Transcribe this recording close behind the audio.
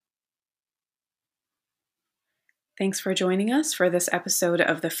Thanks for joining us for this episode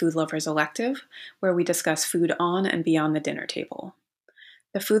of the Food Lovers Elective, where we discuss food on and beyond the dinner table.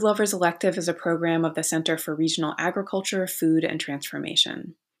 The Food Lovers Elective is a program of the Center for Regional Agriculture, Food, and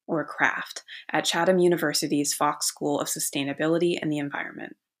Transformation, or CRAFT, at Chatham University's Fox School of Sustainability and the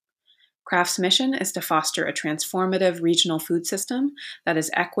Environment. CRAFT's mission is to foster a transformative regional food system that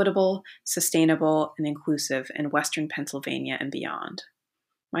is equitable, sustainable, and inclusive in Western Pennsylvania and beyond.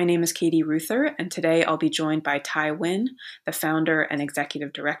 My name is Katie Reuther, and today I'll be joined by Thai Nguyen, the founder and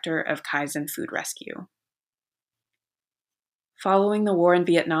executive director of Kaizen Food Rescue. Following the war in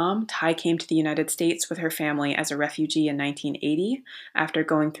Vietnam, Thai came to the United States with her family as a refugee in 1980 after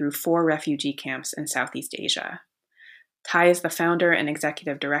going through 4 refugee camps in Southeast Asia. Thai is the founder and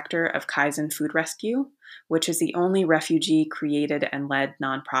executive director of Kaizen Food Rescue, which is the only refugee-created and led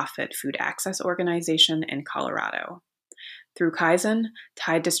nonprofit food access organization in Colorado. Through Kaizen,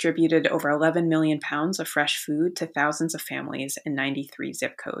 Thai distributed over 11 million pounds of fresh food to thousands of families in 93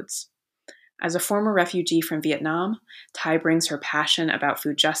 zip codes. As a former refugee from Vietnam, Thai brings her passion about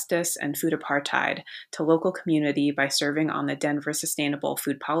food justice and food apartheid to local community by serving on the Denver Sustainable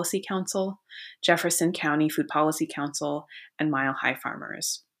Food Policy Council, Jefferson County Food Policy Council, and Mile High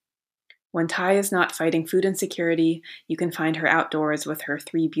Farmers. When Thai is not fighting food insecurity, you can find her outdoors with her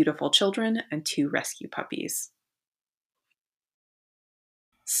 3 beautiful children and 2 rescue puppies.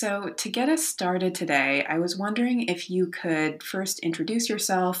 So, to get us started today, I was wondering if you could first introduce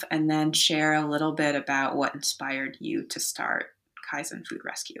yourself and then share a little bit about what inspired you to start Kaizen Food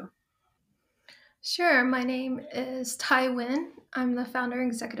Rescue. Sure. My name is Thai Nguyen. I'm the founder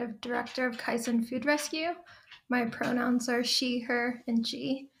and executive director of Kaizen Food Rescue. My pronouns are she, her, and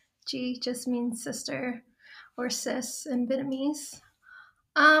G. G just means sister or sis in Vietnamese.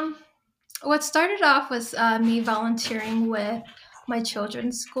 What started off was me volunteering with my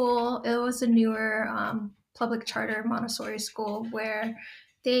children's school. It was a newer public charter Montessori school where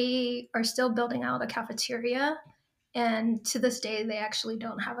they are still building out a cafeteria. And to this day, they actually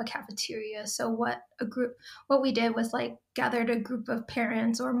don't have a cafeteria. So what we did was gathered a group of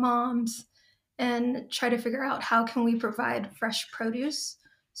parents or moms and try to figure out how can we provide fresh produce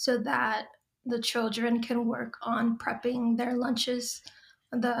so that the children can work on prepping their lunches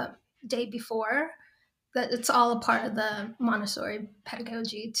the day before. That it's all a part of the Montessori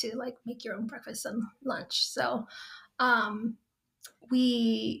pedagogy to make your own breakfast and lunch. So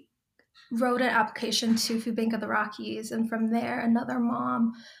we wrote an application to Food Bank of the Rockies, and from there another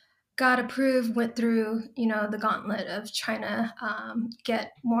mom got approved, went through the gauntlet of trying to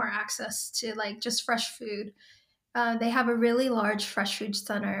get more access to just fresh food. They have a really large fresh food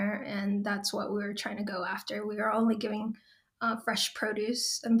center, and that's what we were trying to go after. We were only giving fresh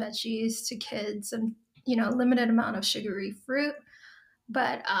produce and veggies to kids and limited amount of sugary fruit.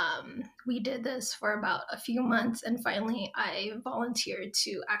 But we did this for about a few months, and finally I volunteered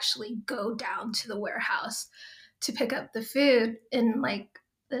to actually go down to the warehouse to pick up the food in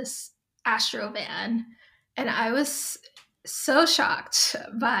this Astro van. And I was so shocked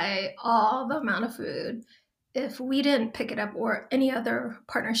by all the amount of food. If we didn't pick it up, or any other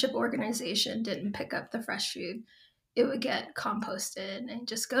partnership organization didn't pick up the fresh food, it would get composted and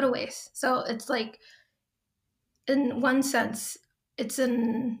just go to waste. So it's in one sense, it's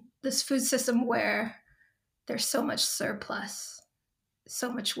in this food system where there's so much surplus,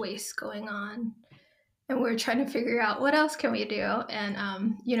 so much waste going on. And we're trying to figure out what else can we do. And,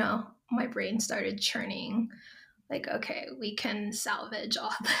 my brain started churning okay, we can salvage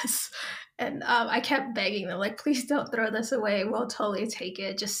all this. And I kept begging them, please don't throw this away. We'll totally take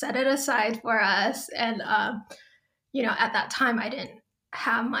it. Just set it aside for us. And, at that time, I didn't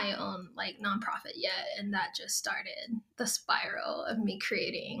have my own nonprofit yet. And that just started the spiral of me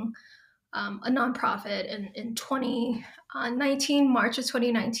creating a nonprofit. In 2019, March of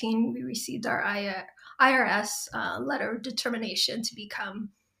 2019, we received our IRS letter of determination to become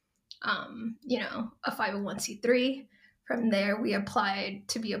a 501c3. From there, we applied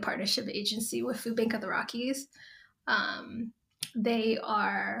to be a partnership agency with Food Bank of the Rockies. They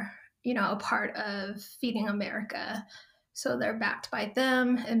are, a part of Feeding America. So they're backed by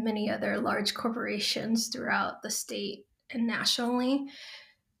them and many other large corporations throughout the state and nationally.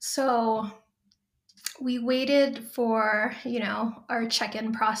 So we waited for, our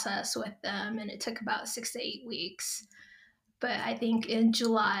check-in process with them, and it took about 6 to 8 weeks. But I think in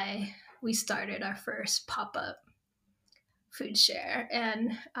July, we started our first pop-up food share.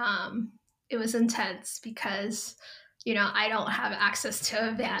 And it was intense because, I don't have access to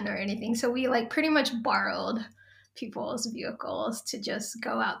a van or anything. So we pretty much borrowed people's vehicles to just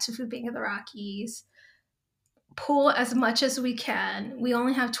go out to Food Bank of the Rockies, pull as much as we can. We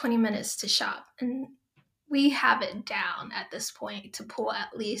only have 20 minutes to shop. And we have it down at this point to pull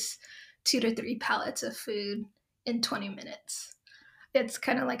at least 2 to 3 pallets of food in 20 minutes. It's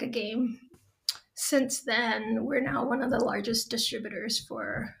kind of like a game. Since then, we're now one of the largest distributors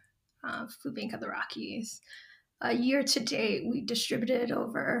for Food Bank of the Rockies. Year to date, we distributed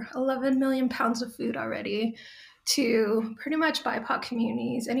over 11 million pounds of food already to pretty much BIPOC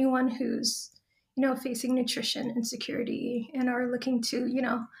communities, anyone who's, facing nutrition insecurity and are looking to,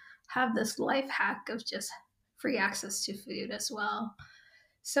 have this life hack of just free access to food as well.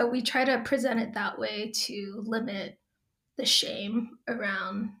 So we try to present it that way to limit the shame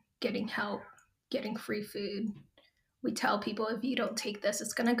around getting help, getting free food. We tell people, if you don't take this,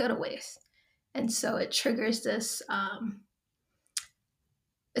 it's going to go to waste. And so it triggers this,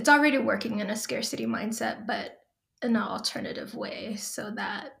 it's already working in a scarcity mindset, but in an alternative way, so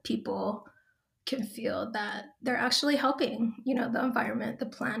that people can feel that they're actually helping, the environment, the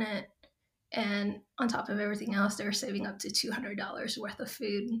planet. And on top of everything else, they're saving up to $200 worth of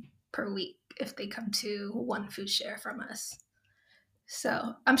food per week if they come to one food share from us.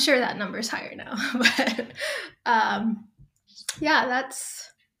 So I'm sure that number is higher now, but yeah,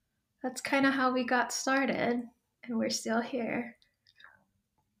 that's kind of how we got started, and we're still here.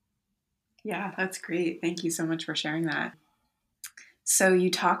 Yeah, that's great. Thank you so much for sharing that. So you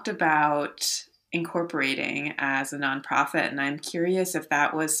talked about incorporating as a nonprofit, and I'm curious if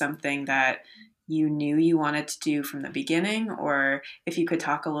that was something that you knew you wanted to do from the beginning, or if you could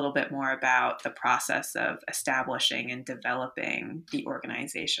talk a little bit more about the process of establishing and developing the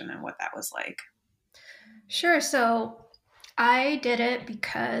organization and what that was like. Sure. So I did it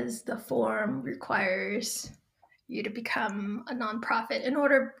because the form requires you to become a nonprofit in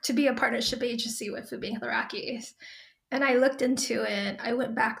order to be a partnership agency with Food Bank of the Rockies. And I looked into it. I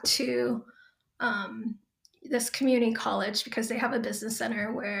went back to this community college because they have a business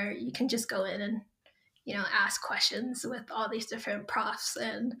center where you can just go in and, ask questions with all these different profs.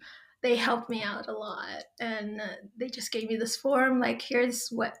 And they helped me out a lot. And they just gave me this form, like, here's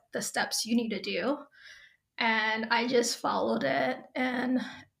what the steps you need to do. And I just followed it and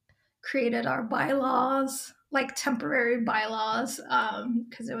created our bylaws, like temporary bylaws,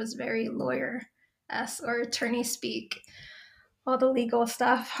 because it was very lawyer-esque or attorney speak, all the legal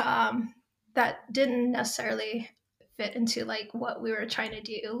stuff that didn't necessarily fit into like what we were trying to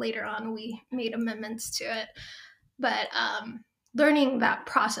do. Later on, we made amendments to it. But learning that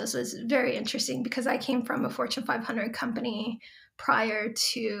process was very interesting because I came from a Fortune 500 company prior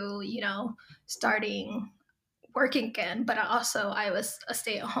to, starting working again, but also I was a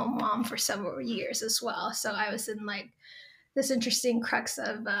stay-at-home mom for several years as well. So I was in like this interesting crux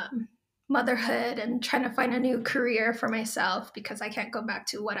of motherhood and trying to find a new career for myself because I can't go back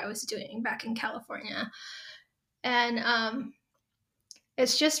to what I was doing back in California. And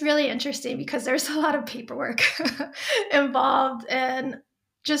it's just really interesting because there's a lot of paperwork involved and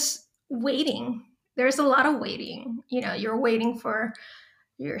just waiting. There's a lot of waiting. You're waiting for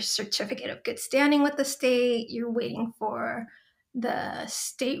your certificate of good standing with the state. You're waiting for the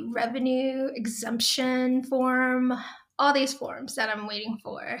state revenue exemption form, all these forms that I'm waiting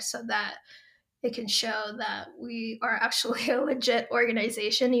for so that it can show that we are actually a legit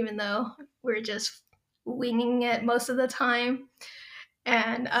organization, even though we're just winging it most of the time.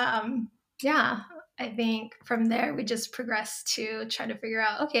 And yeah, I think from there we just progressed to trying to figure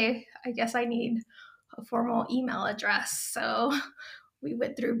out, okay, I guess I need a formal email address. So we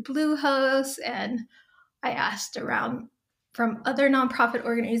went through Bluehost and I asked around from other nonprofit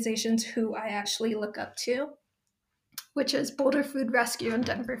organizations who I actually look up to, which is Boulder Food Rescue and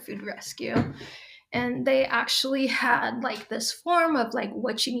Denver Food Rescue. And they actually had like this form of like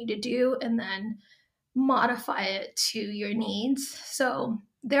what you need to do and then modify it to your needs. So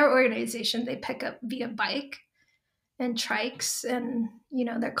their organization, they pick up via bike and trikes and,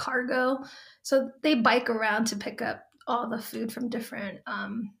 their cargo. So they bike around to pick up all the food from different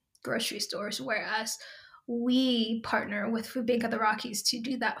grocery stores, whereas we partner with Food Bank of the Rockies to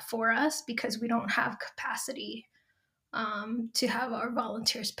do that for us because we don't have capacity to have our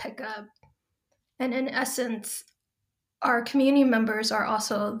volunteers pick up. And in essence, our community members are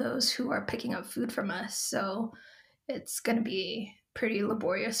also those who are picking up food from us. So it's going to be pretty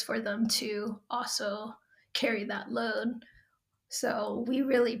laborious for them to also carry that load. So we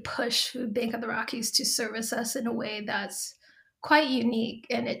really push Food Bank of the Rockies to service us in a way that's quite unique.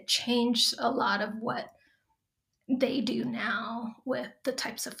 And it changed a lot of what they do now with the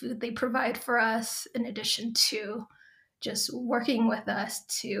types of food they provide for us, in addition to just working with us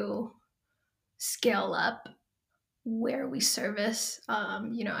to scale up where we service.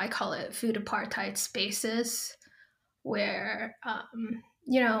 I call it food apartheid spaces, where,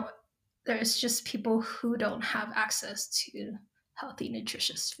 there's just people who don't have access to healthy,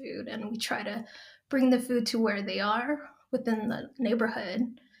 nutritious food. And we try to bring the food to where they are within the neighborhood.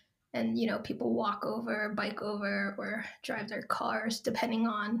 And, people walk over, bike over, or drive their cars, depending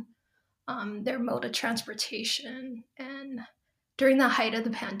on their mode of transportation. And during the height of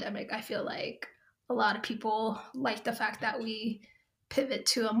the pandemic, I feel like a lot of people like the fact that we pivot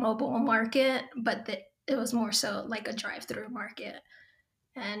to a mobile market, but that it was more so like a drive-through market.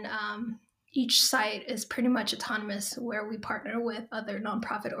 And each site is pretty much autonomous, where we partner with other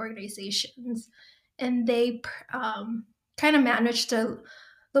nonprofit organizations, and they kind of manage the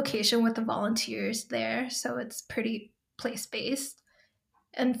location with the volunteers there. So it's pretty place based.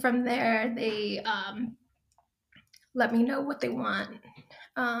 And from there, they let me know what they want,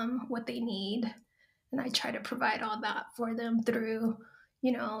 what they need. And I try to provide all that for them through,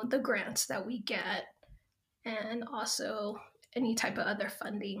 the grants that we get, and also any type of other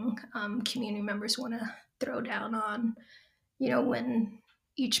funding community members want to throw down on. When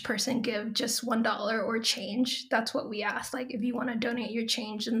each person give just $1 or change, that's what we ask. Like, if you want to donate your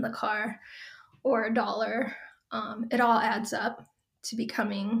change in the car or $1, it all adds up to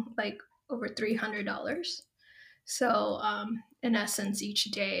becoming like over $300. So in essence, each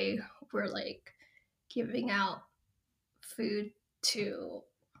day we're like giving out food to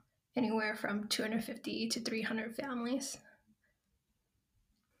anywhere from 250 to 300 families.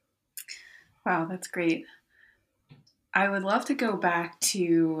 Wow, that's great. I would love to go back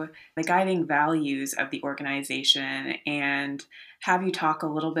to the guiding values of the organization and have you talk a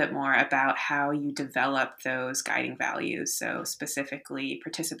little bit more about how you develop those guiding values. So, specifically,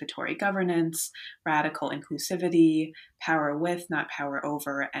 participatory governance, radical inclusivity, power with, not power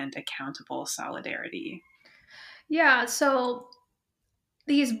over, and accountable solidarity. Yeah, so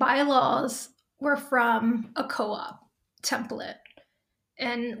these bylaws were from a co op template.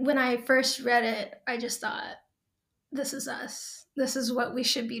 And when I first read it, I just thought, this is us. This is what we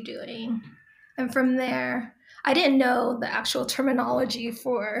should be doing. And from there, I didn't know the actual terminology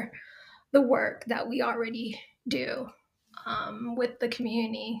for the work that we already do with the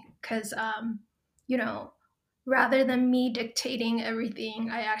community. Because, rather than me dictating everything,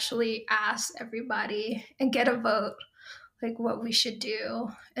 I actually ask everybody and get a vote, like what we should do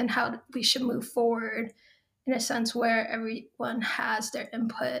and how we should move forward, in a sense where everyone has their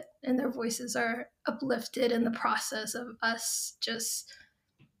input and their voices are uplifted in the process of us just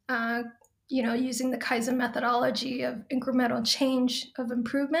using the Kaizen methodology of incremental change of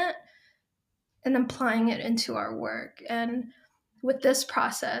improvement and applying it into our work. And with this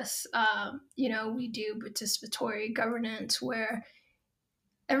process, we do participatory governance, where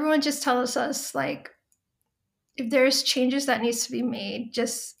everyone just tells us, like, if there's changes that needs to be made,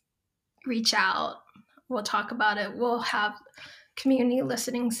 just reach out. We'll talk about it. We'll have community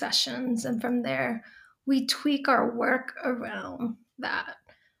listening sessions. And from there, we tweak our work around that.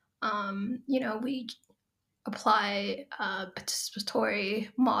 We apply participatory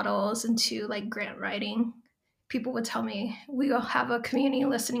models into like grant writing. People would tell me, we'll have a community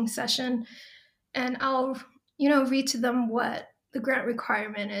listening session and I'll, read to them what the grant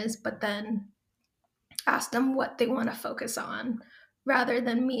requirement is, but then ask them what they want to focus on, rather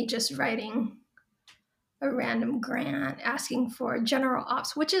than me just writing a random grant asking for general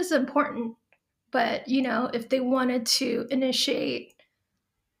ops, which is important. But, if they wanted to initiate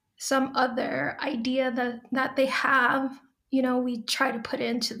some other idea that they have, we try to put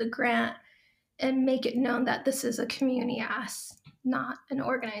into the grant and make it known that this is a community ask, not an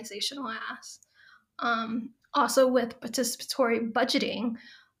organizational ask. Also, with participatory budgeting,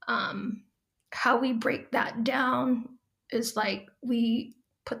 how we break that down is like we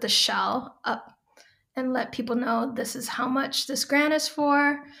put the shell up and let people know this is how much this grant is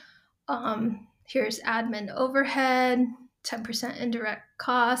for. Here's admin overhead, 10% indirect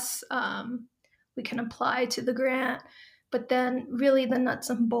costs. We can apply to the grant, but then really the nuts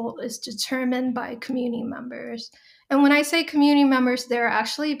and bolts is determined by community members. And when I say community members, there are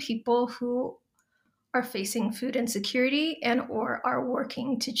actually people who are facing food insecurity and or are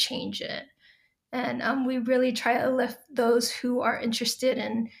working to change it. And we really try to lift those who are interested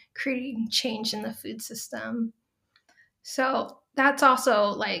in creating change in the food system. So that's also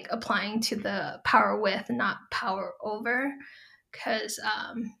like applying to the power with, not power over, because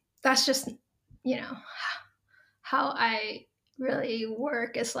that's just, you know, how I really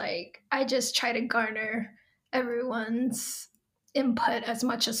work. Is like I just try to garner everyone's input as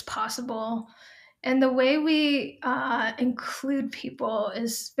much as possible. And the way we include people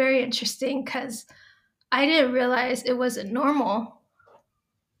is very interesting, because I didn't realize it wasn't normal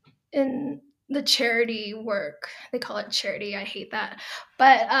in the charity work. They call it charity. I hate that.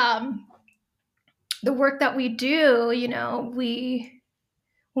 But the work that we do,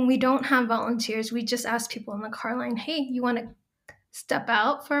 when we don't have volunteers, we just ask people in the car line, hey, you want to step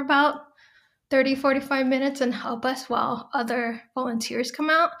out for about 30, 45 minutes and help us while other volunteers come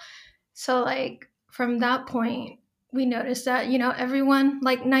out? So like from that point, we noticed that, everyone,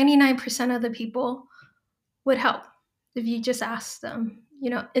 like 99% of the people would help if you just ask them,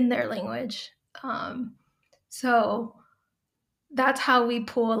 in their language. So that's how we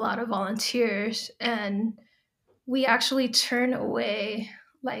pull a lot of volunteers. And we actually turn away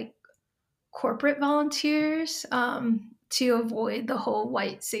like corporate volunteers to avoid the whole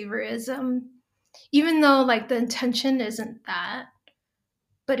white saviorism, even though like the intention isn't that,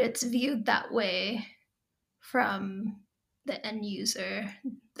 but it's viewed that way from the end user,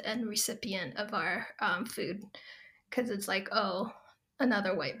 the end recipient of our food, because it's like, oh,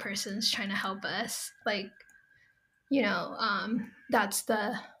 another white person's trying to help us. Like, that's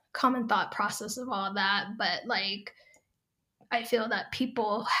the common thought process of all that. But like, I feel that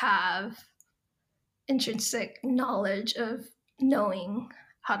people have intrinsic knowledge of knowing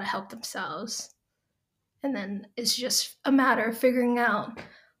how to help themselves. And then it's just a matter of figuring out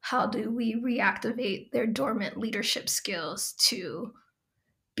how do we reactivate their dormant leadership skills to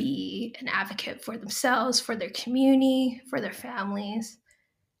be an advocate for themselves, for their community, for their families.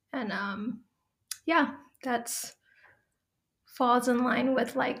 And yeah, that's falls in line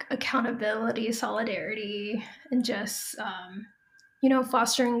with like accountability, solidarity, and just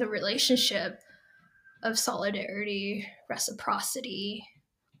fostering the relationship of solidarity, reciprocity.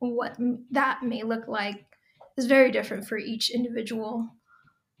 What that may look like is very different for each individual.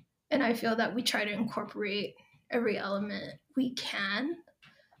 And I feel that we try to incorporate every element we can.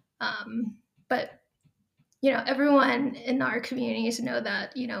 But everyone in our communities know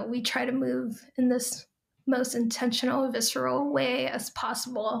that, we try to move in this most intentional, visceral way as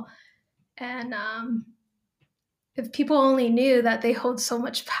possible. And if people only knew that they hold so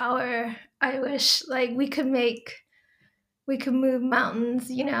much power, I wish like we could move mountains,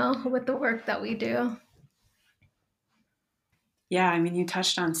 with the work that we do. Yeah, I mean, you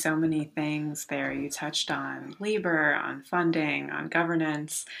touched on so many things there. You touched on labor, on funding, on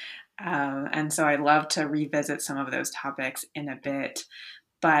governance. And so I'd love to revisit some of those topics in a bit.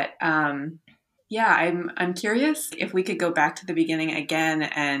 But yeah, I'm curious if we could go back to the beginning again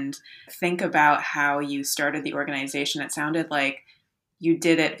and think about how you started the organization. It sounded like you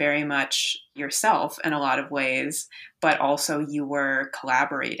did it very much yourself in a lot of ways, but also you were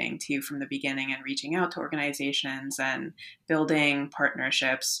collaborating too from the beginning and reaching out to organizations and building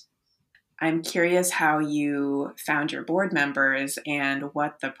partnerships. I'm curious how you found your board members and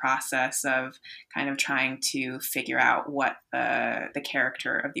what the process of kind of trying to figure out what the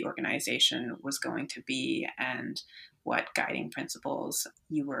character of the organization was going to be and what guiding principles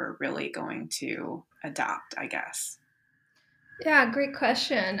you were really going to adopt, I guess. Yeah, great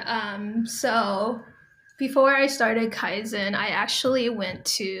question. So before I started Kaizen, I actually went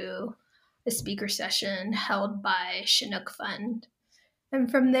to a speaker session held by Chinook Fund. And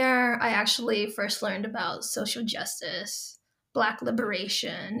from there, I actually first learned about social justice, Black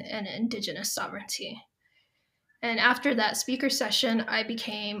liberation, and Indigenous sovereignty. And after that speaker session, I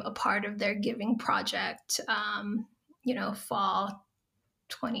became a part of their giving project, fall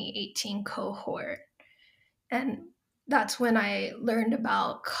 2018 cohort. And that's when I learned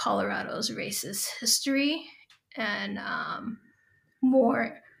about Colorado's racist history and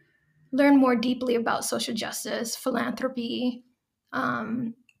more learn more deeply about social justice, philanthropy,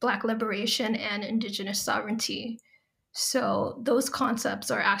 Black liberation, and Indigenous sovereignty. So those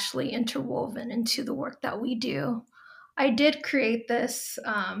concepts are actually interwoven into the work that we do. I did create this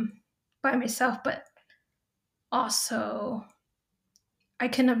by myself, but also I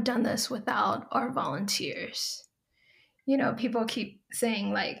couldn't have done this without our volunteers. People keep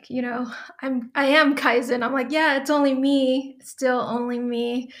saying like, I am Kaizen. I'm like, yeah, it's only me, still only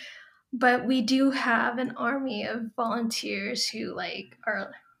me. But we do have an army of volunteers who like are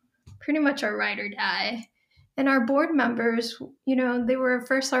pretty much our ride or die. And our board members, they were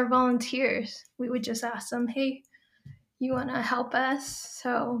first our volunteers. We would just ask them, hey, you want to help us?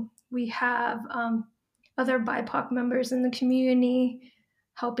 So we have other BIPOC members in the community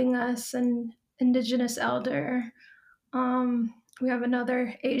helping us, an Indigenous elder. We have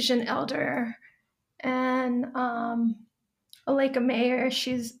another Asian elder, and Aleka Mayer.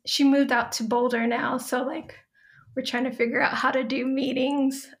 She moved out to Boulder now, so like we're trying to figure out how to do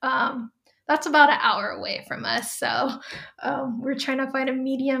meetings. That's about an hour away from us, so we're trying to find a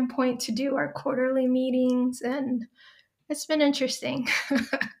medium point to do our quarterly meetings, and it's been interesting.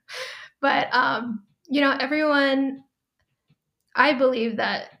 But everyone, I believe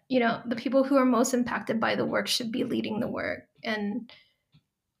that the people who are most impacted by the work should be leading the work. And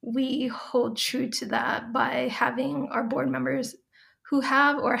we hold true to that by having our board members who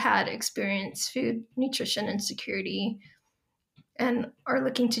have or had experienced food, nutrition, insecurity, and are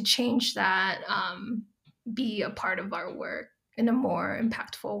looking to change that, be a part of our work in a more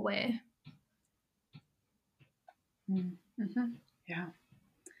impactful way. Mm-hmm. Yeah.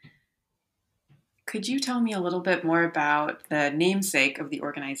 Could you tell me a little bit more about the namesake of the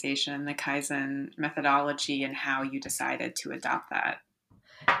organization, the Kaizen methodology, and how you decided to adopt that?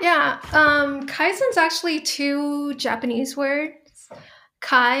 Yeah, Kaizen's actually two Japanese words,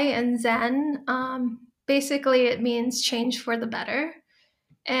 Kai and Zen. Basically, it means change for the better.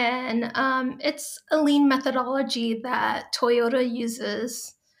 And it's a lean methodology that Toyota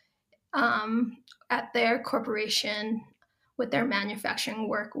uses at their corporation with their manufacturing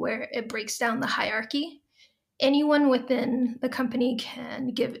work, where it breaks down the hierarchy. Anyone within the company can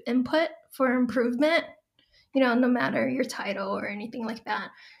give input for improvement, no matter your title or anything like that.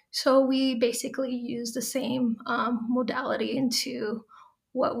 So we basically use the same modality into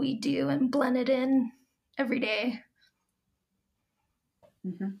what we do and blend it in every day.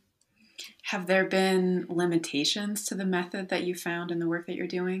 Mm-hmm. Have there been limitations to the method that you found in the work that you're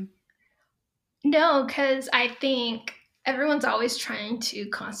doing? No, because I think everyone's always trying to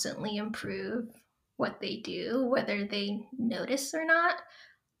constantly improve what they do, whether they notice or not.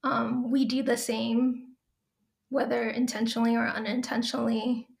 We do the same, whether intentionally or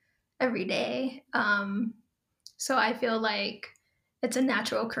unintentionally, every day. So I feel like it's a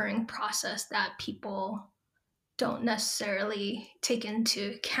natural occurring process that people don't necessarily take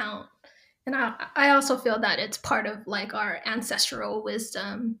into account. And I also feel that it's part of like our ancestral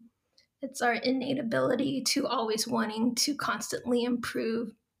wisdom. It's our innate ability to always wanting to constantly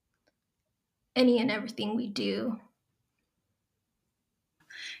improve any and everything we do.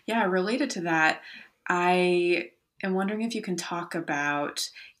 Yeah, related to that, I am wondering if you can talk about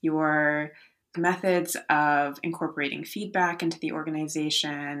your methods of incorporating feedback into the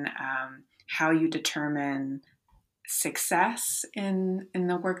organization, how you determine success in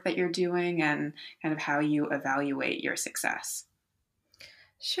the work that you're doing, and kind of how you evaluate your success.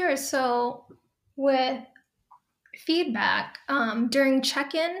 Sure. So with feedback, during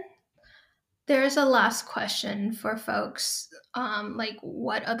check-in, there's a last question for folks, like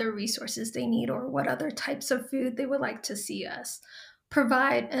what other resources they need or what other types of food they would like to see us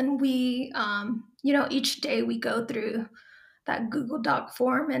provide. And we, each day we go through that Google Doc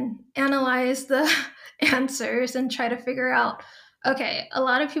form and analyze the answers and try to figure out, okay, a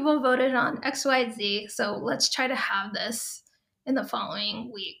lot of people voted on XYZ, so let's try to have this in the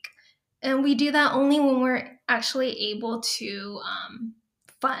following week. And we do that only when we're actually able to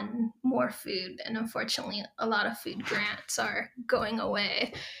fund more food. And unfortunately, a lot of food grants are going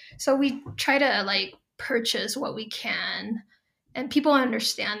away. So we try to like purchase what we can. And people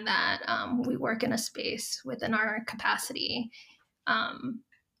understand that we work in a space within our capacity. Um,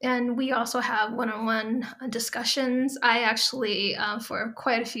 and we also have one-on-one discussions. I actually, for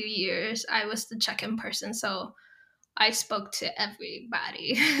quite a few years, I was the check-in person. So I spoke to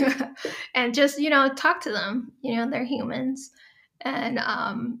everybody and just, talk to them. They're humans. And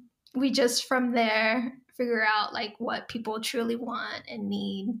we just from there figure out like what people truly want and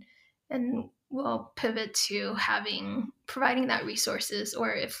need. And we'll pivot to providing that resources.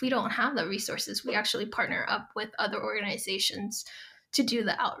 Or if we don't have the resources, we actually partner up with other organizations to do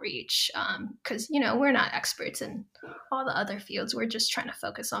the outreach. Because, we're not experts in all the other fields. We're just trying to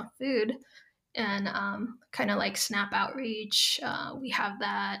focus on food and kind of like SNAP outreach. We have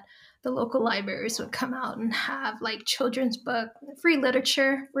that. The local libraries would come out and have like children's book, free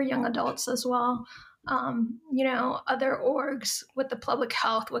literature for young adults as well. Other orgs with the public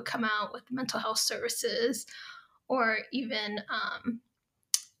health would come out with mental health services, or even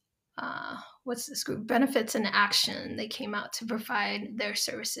what's this group? Benefits in Action. They came out to provide their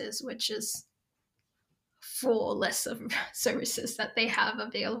services, which is full list of services that they have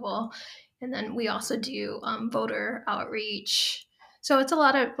available. And then we also do voter outreach. So it's a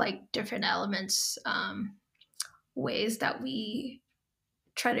lot of like different elements, ways that we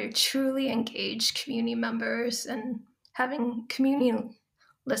try to truly engage community members, and having community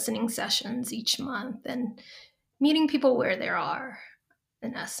listening sessions each month and meeting people where they are,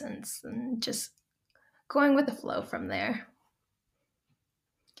 in essence, and just going with the flow from there.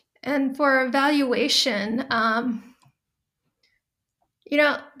 And for evaluation,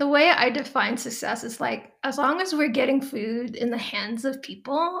 the way I define success is like, as long as we're getting food in the hands of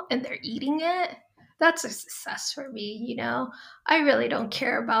people and they're eating it, that's a success for me. I really don't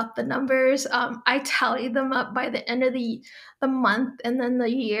care about the numbers. I tally them up by the end of the month and then the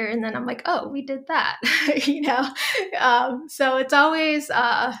year, and then I'm like, oh, we did that. So it's always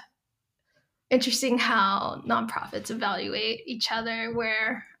interesting how nonprofits evaluate each other,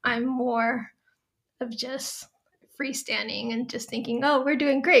 where I'm more of just freestanding and just thinking, oh, we're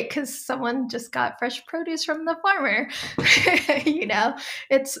doing great because someone just got fresh produce from the farmer.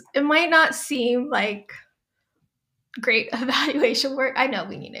 It might not seem like great evaluation work. I know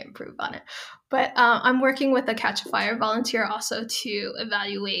we need to improve on it, but I'm working with a Catch a Fire volunteer also to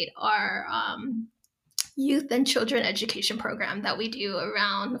evaluate our youth and children education program that we do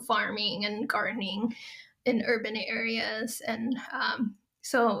around farming and gardening in urban areas. And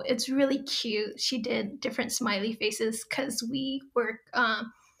so it's really cute. She did different smiley faces because we work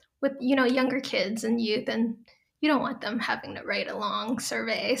with younger kids and youth, and you don't want them having to write a long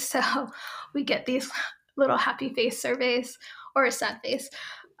survey. So we get these little happy face surveys or a sad face.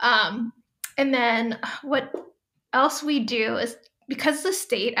 And then what else we do is, because the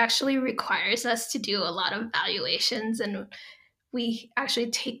state actually requires us to do a lot of evaluations, and we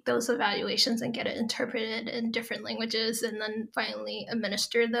actually take those evaluations and get it interpreted in different languages and then finally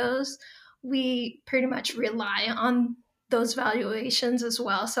administer those. We pretty much rely on those valuations as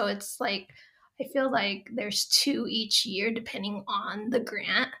well. So it's like, I feel like there's two each year depending on the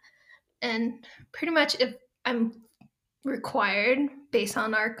grant. And pretty much if I'm required based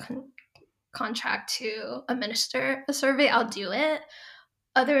on our contract to administer a survey, I'll do it.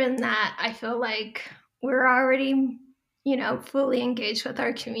 Other than that, I feel like we're already, fully engaged with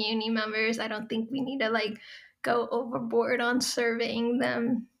our community members. I don't think we need to go overboard on surveying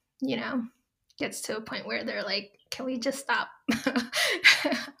them. Gets to a point where they're like, can we just stop?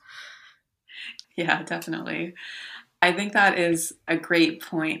 Yeah, definitely. I think that is a great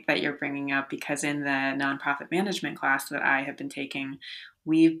point that you're bringing up, because in the nonprofit management class that I have been taking,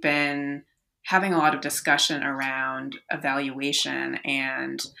 we've been having a lot of discussion around evaluation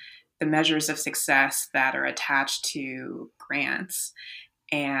and the measures of success that are attached to grants,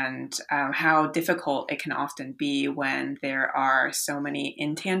 and how difficult it can often be when there are so many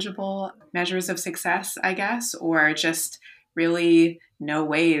intangible measures of success, I guess, or just really no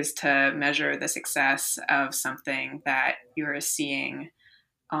ways to measure the success of something that you're seeing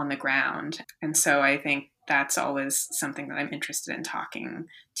on the ground. And so I think that's always something that I'm interested in talking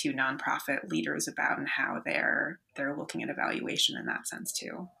to nonprofit leaders about, and how they're looking at evaluation in that sense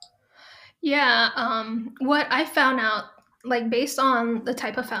too. Yeah, what I found out, based on the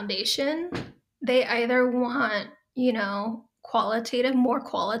type of foundation, they either want, more qualitative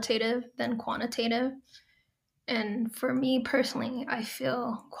than quantitative. And for me personally, I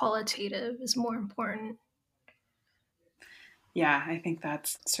feel qualitative is more important. Yeah, I think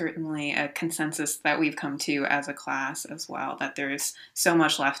that's certainly a consensus that we've come to as a class as well, that there's so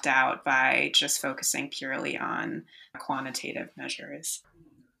much left out by just focusing purely on quantitative measures.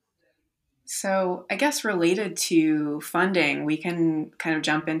 So, I guess related to funding, we can kind of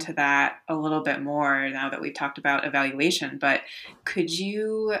jump into that a little bit more now that we've talked about evaluation. But could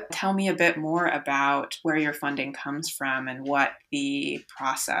you tell me a bit more about where your funding comes from and what the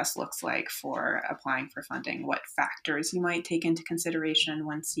process looks like for applying for funding? What factors you might take into consideration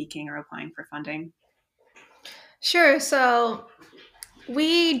when seeking or applying for funding? Sure. So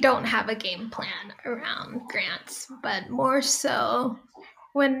we don't have a game plan around grants, but more so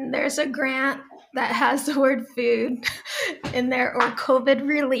when there's a grant that has the word food in there or COVID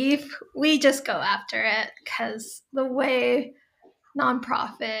relief, we just go after it, because the way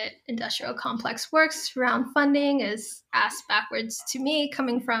nonprofit industrial complex works around funding is ass backwards to me,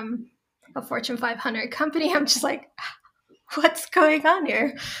 coming from a Fortune 500 company. I'm just like, what's going on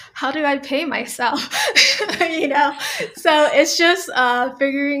here? How do I pay myself? you know? So it's just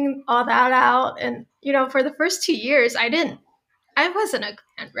figuring all that out. And, for the first 2 years, I wasn't a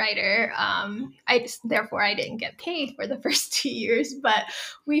grant writer. Therefore I didn't get paid for the first 2 years, but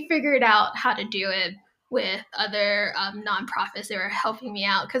we figured out how to do it with other nonprofits that were helping me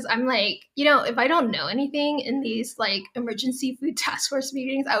out. Cause I'm like, if I don't know anything in these emergency food task force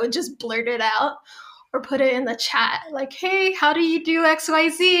meetings, I would just blurt it out or put it in the chat. Like, hey, how do you do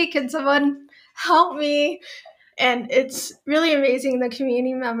XYZ? Can someone help me? And it's really amazing, the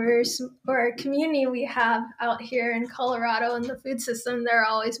community members or community we have out here in Colorado in the food system. They're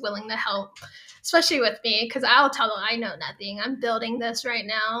always willing to help, especially with me, because I'll tell them I know nothing. I'm building this right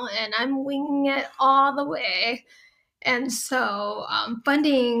now and I'm winging it all the way. And so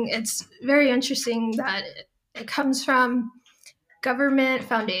funding, it's very interesting that it comes from government,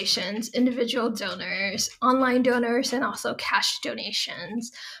 foundations, individual donors, online donors, and also cash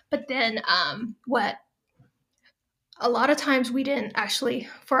donations. But then what a lot of times we didn't actually,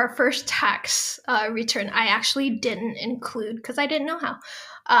 for our first tax return, I actually didn't include, because I didn't know how,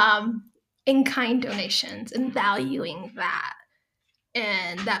 in-kind donations and valuing that.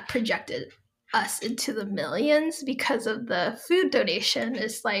 And that projected us into the millions because of the food donation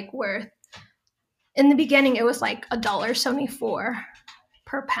is like worth, in the beginning it was like $1.74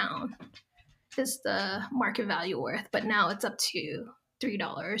 per pound is the market value worth, but now it's up to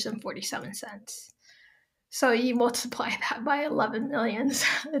 $3.47. So you multiply that by 11 millions.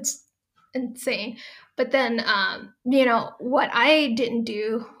 It's insane. But then, what I didn't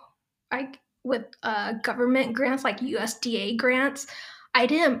do, with government grants like USDA grants, I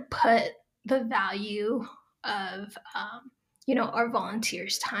didn't put the value of our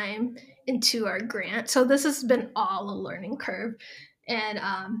volunteers' time into our grant. So this has been all a learning curve, and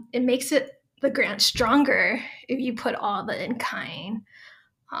it makes the grant stronger if you put all the in kind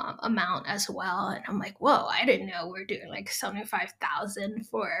amount as well. And I'm like, whoa, I didn't know we're doing like 75,000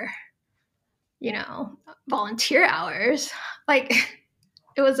 for volunteer hours. Like,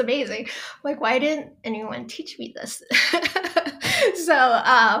 it was amazing. Like, why didn't anyone teach me this?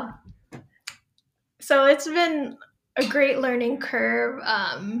 so so it's been a great learning curve.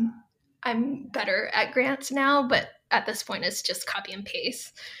 I'm better at grants now, but at this point it's just copy and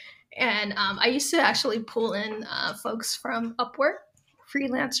paste. And I used to actually pull in folks from Upwork,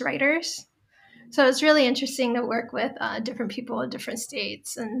 freelance writers. So it's really interesting to work with different people in different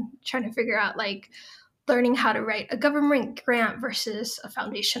states and trying to figure out, like, learning how to write a government grant versus a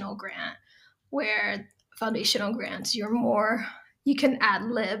foundational grant, where foundational grants, you can ad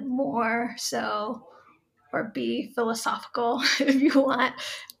lib more, or be philosophical if you want,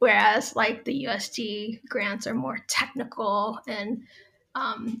 whereas like the USD grants are more technical. And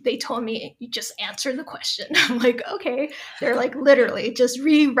they told me, you just answer the question. I'm like, okay. They're like, literally just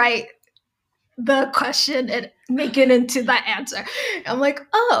rewrite the question and make it into that answer. I'm like,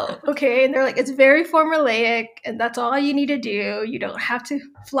 oh, okay. And they're like, it's very formulaic and that's all you need to do. You don't have to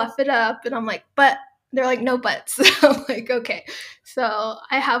fluff it up. And I'm like, but they're like, no buts. I'm like, okay. So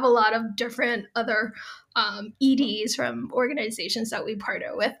I have a lot of different other EDs from organizations that we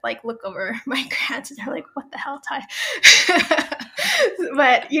partner with, like, look over my grants and they're like, what the hell, Ty?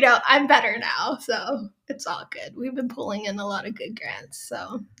 But I'm better now, so it's all good. We've been pulling in a lot of good grants,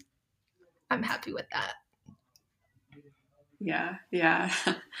 so I'm happy with that. Yeah.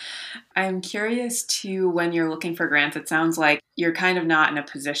 I'm curious too, when you're looking for grants, it sounds like you're kind of not in a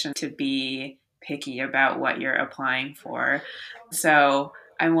position to be picky about what you're applying for. So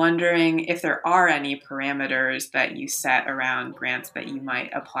I'm wondering if there are any parameters that you set around grants that you might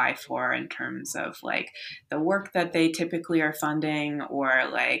apply for in terms of like the work that they typically are funding, or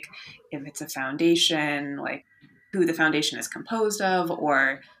like if it's a foundation, like who the foundation is composed of,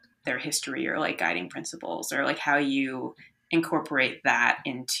 or their history, or like guiding principles, or like how you incorporate that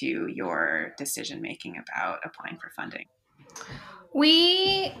into your decision making about applying for funding.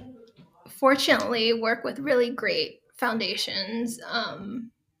 We fortunately work with really great foundations.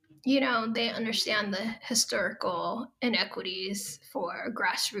 They understand the historical inequities for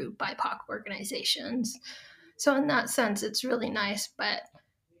grassroots BIPOC organizations. So in that sense, it's really nice, but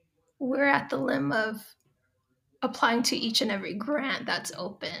we're at the limb of applying to each and every grant that's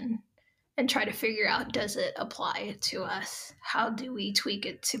open and try to figure out, does it apply to us? How do we tweak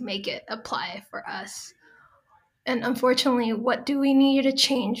it to make it apply for us? And unfortunately, what do we need to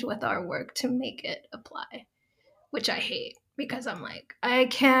change with our work to make it apply? Which I hate, because I'm like, I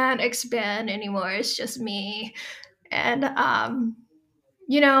can't expand anymore. It's just me. And,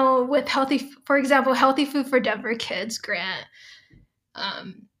 with for example, Healthy Food for Denver Kids grant,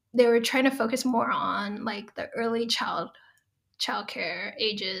 they were trying to focus more on like the early childcare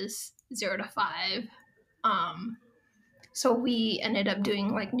ages 0 to 5. So we ended up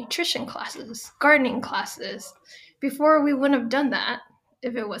doing like nutrition classes, gardening classes. Before, we wouldn't have done that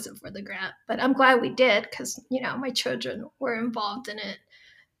if it wasn't for the grant. But I'm glad we did, because, my children were involved in it.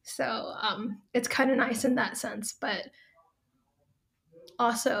 So it's kind of nice in that sense. But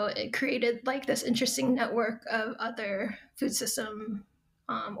also it created like this interesting network of other food system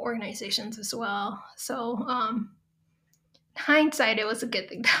organizations as well. So hindsight, it was a good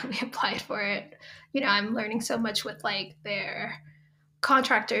thing that we applied for it. I'm learning so much with like their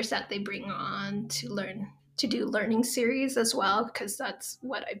contractors that they bring on to do learning series as well, because that's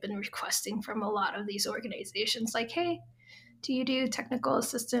what I've been requesting from a lot of these organizations. Like, hey, do you do technical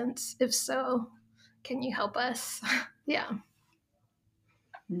assistance? If so, can you help us? Yeah.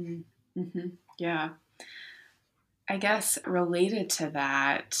 Mm-hmm. Yeah. I guess related to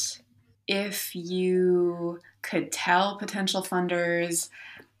that, if you could tell potential funders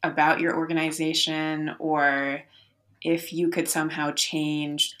about your organization, or if you could somehow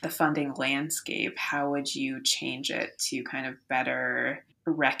change the funding landscape, how would you change it to kind of better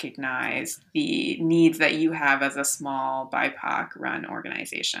recognize the needs that you have as a small BIPOC run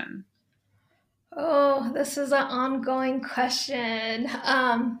organization? Oh, this is an ongoing question.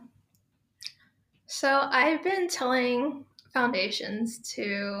 So I've been telling foundations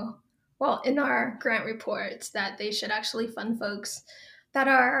to, well, in our grant reports, that they should actually fund folks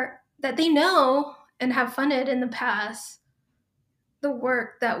that they know and have funded in the past the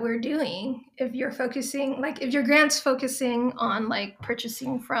work that we're doing. If you're focusing, like, if your grant's focusing on like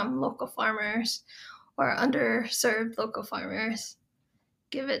purchasing from local farmers or underserved local farmers,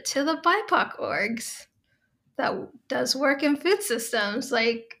 give it to the BIPOC orgs that does work in food systems.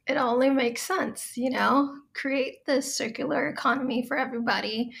 Like, it only makes sense, create this circular economy for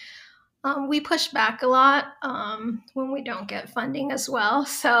everybody. We push back a lot when we don't get funding as well.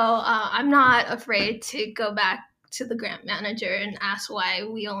 So I'm not afraid to go back to the grant manager and ask why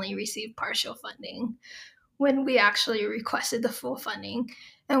we only received partial funding when we actually requested the full funding.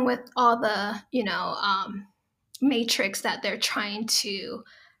 And with all the, matrix that they're trying to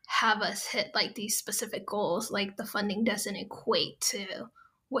have us hit, like these specific goals, like the funding doesn't equate to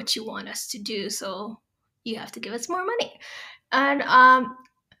what you want us to do. So you have to give us more money. And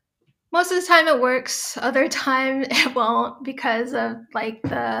most of the time it works. Other time it won't, because of like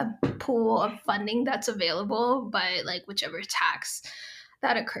the pool of funding that's available by like whichever tax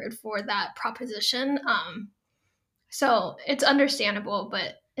that occurred for that proposition. So it's understandable,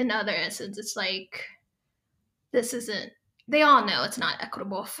 but in other instances, it's like, this isn't, they all know it's not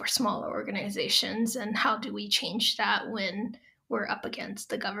equitable for smaller organizations. And how do we change that when we're up against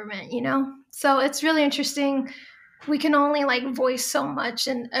the government? So it's really interesting. We can only like voice so much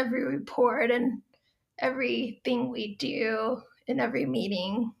in every report and everything we do in every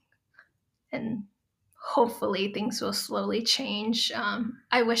meeting. And hopefully things will slowly change.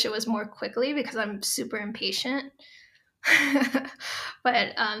 I wish it was more quickly because I'm super impatient.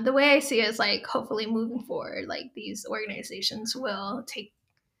 But the way I see it is like, hopefully moving forward, like these organizations will take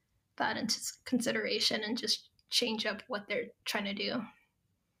that into consideration and just change up what they're trying to do.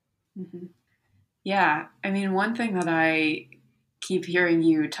 Mm-hmm. Yeah, I mean, one thing that I keep hearing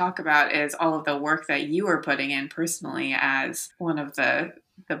you talk about is all of the work that you are putting in personally as one of the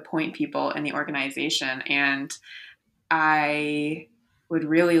point people in the organization. And I would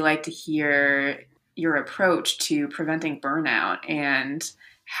really like to hear your approach to preventing burnout and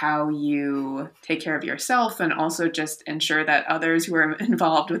how you take care of yourself, and also just ensure that others who are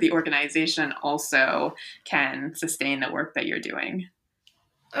involved with the organization also can sustain the work that you're doing.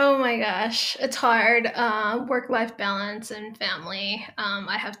 Oh my gosh, it's hard. Work-life balance and family.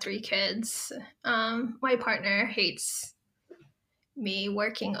 I have 3 kids. My partner hates me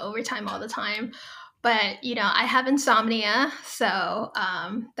working overtime all the time. But, I have insomnia, so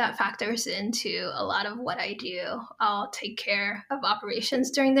that factors into a lot of what I do. I'll take care of operations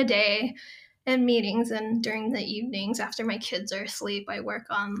during the day and meetings, and during the evenings after my kids are asleep, I work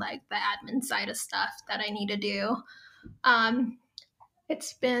on like the admin side of stuff that I need to do. Um,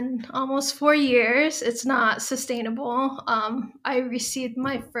 it's been almost 4 years. It's not sustainable. I received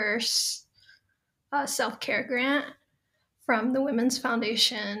my first self-care grant from the Women's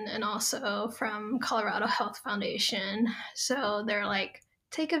Foundation and also from Colorado Health Foundation. So they're like,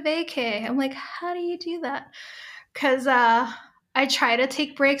 take a vacay. I'm like, how do you do that? Because I try to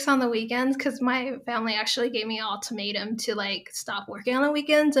take breaks on the weekends, because my family actually gave me an ultimatum to like stop working on the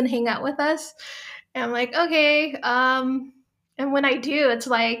weekends and hang out with us. And I'm like, okay. And when I do, it's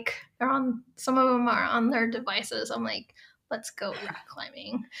like they're on, some of them are on their devices. I'm like, let's go rock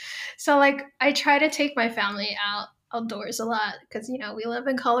climbing. So like I try to take my family outdoors a lot, because we live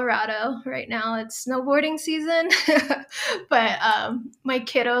in Colorado right now. It's snowboarding season. But my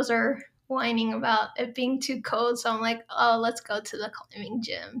kiddos are whining about it being too cold, so I'm like, oh, let's go to the climbing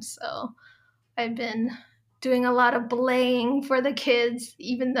gym. So I've been doing a lot of belaying for the kids,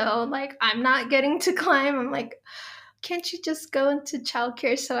 even though like I'm not getting to climb. I'm like, can't you just go into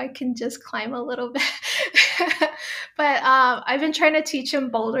childcare so I can just climb a little bit? But I've been trying to teach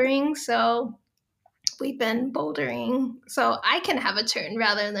them bouldering, so we've been bouldering so I can have a turn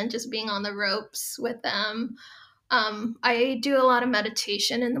rather than just being on the ropes with them. I do a lot of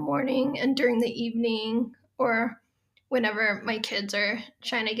meditation in the morning and during the evening, or whenever my kids are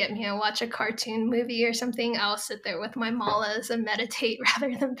trying to get me to watch a cartoon movie or something, I'll sit there with my malas and meditate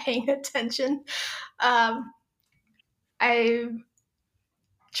rather than paying attention. I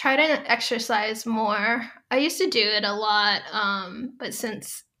try to exercise more. I used to do it a lot, but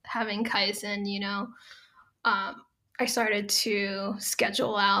since having Kaizen, um, I started to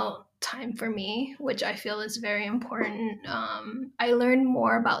schedule out time for me, which I feel is very important. I learned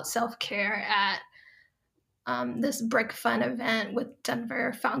more about self care at this Brick Fun event with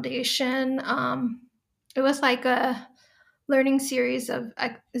Denver Foundation. It was like a learning series of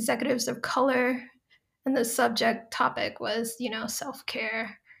executives of color, and the subject topic was, self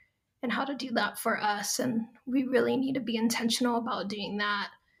care and how to do that for us. And we really need to be intentional about doing that,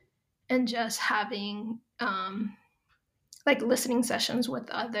 and just having like listening sessions with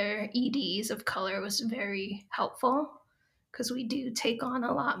other EDs of color was very helpful, because we do take on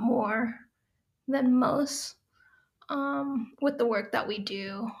a lot more than most with the work that we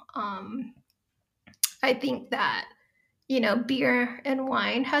do. I think that beer and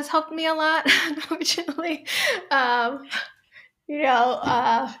wine has helped me a lot, unfortunately. Um,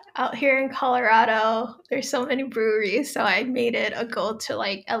 out here in Colorado, there's so many breweries, so I made it a goal to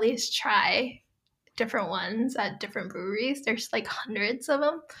like at least try different ones at different breweries. There's like hundreds of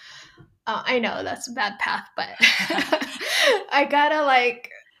them. I know that's a bad path, but I gotta like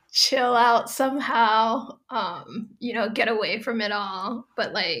chill out somehow, get away from it all.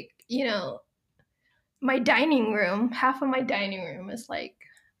 But like, my dining room, half of my dining room is like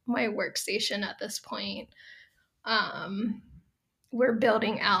my workstation at this point. Um, we're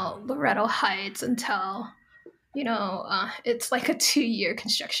building out Loretto Heights until, it's like a 2-year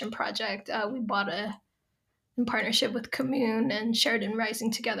construction project. We bought in partnership with Commune and Sheridan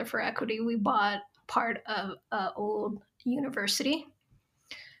Rising Together for Equity, we bought part of an old university.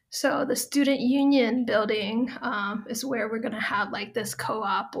 So the student union building is where we're going to have like this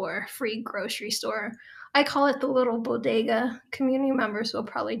co-op or free grocery store. I call it the little bodega. Community members will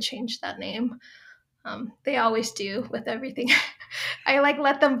probably change that name. They always do with everything. I like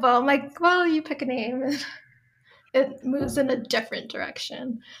let them vote. I'm like, well, you pick a name. And it moves in a different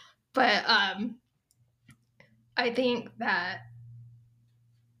direction. But I think that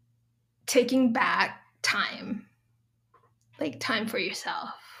taking back time, like time for yourself,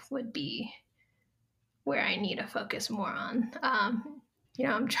 would be where I need to focus more on.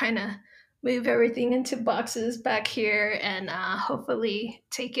 I'm trying to move everything into boxes back here, and hopefully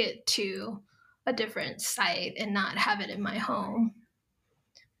take it to a different site and not have it in my home.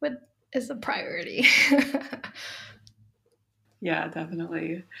 What is a priority? Yeah,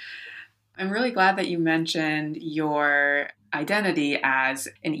 definitely. I'm really glad that you mentioned your identity as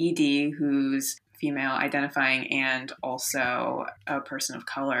an ED who's female identifying and also a person of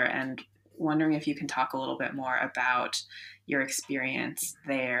color, and wondering if you can talk a little bit more about your experience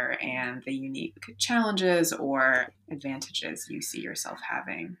there and the unique challenges or advantages you see yourself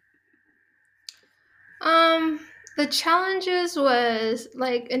having. um, the challenges was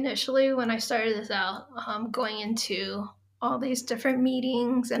like initially when I started this out, going into all these different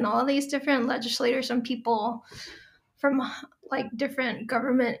meetings and all these different legislators and people from like different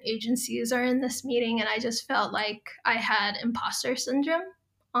government agencies are in this meeting, and I just felt like I had imposter syndrome,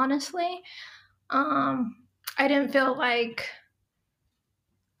 honestly. I didn't feel like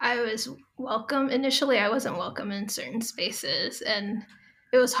I was welcome. Initially, I wasn't welcome in certain spaces, and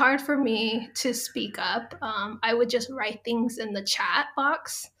it was hard for me to speak up. I would just write things in the chat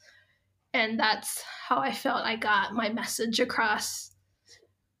box, and that's how I felt I got my message across.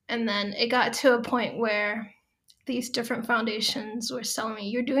 And then it got to a point where these different foundations were telling me,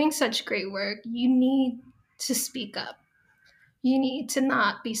 you're doing such great work. You need to speak up. You need to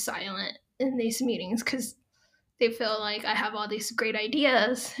not be silent in these meetings, because they feel like I have all these great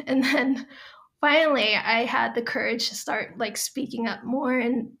ideas. And then finally, I had the courage to start like speaking up more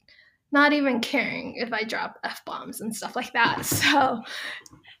and not even caring if I drop F bombs and stuff like that. So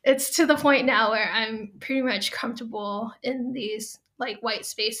it's to the point now where I'm pretty much comfortable in these like white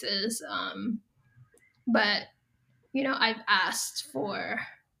spaces. But I've asked for,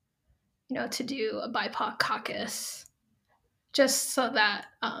 to do a BIPOC caucus, just so that,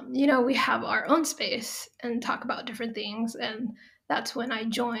 we have our own space and talk about different things. And that's when I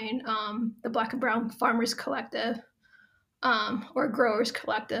joined the Black and Brown Farmers Collective, or Growers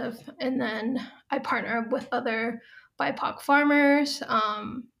Collective. And then I partner up with other BIPOC farmers,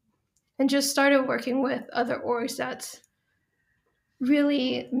 and just started working with other orgs that's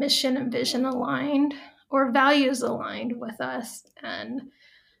really mission and vision aligned or values aligned with us, and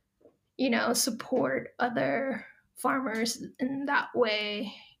support other farmers in that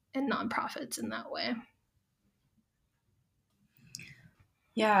way and nonprofits in that way.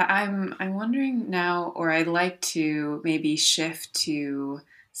 Yeah, I'm wondering now, or I'd like to maybe shift to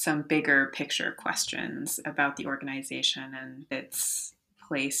some bigger picture questions about the organization and its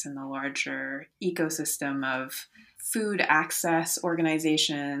place in the larger ecosystem of food access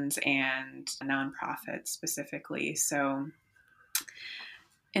organizations and nonprofits specifically. So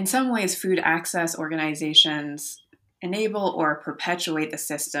in some ways, food access organizations enable or perpetuate the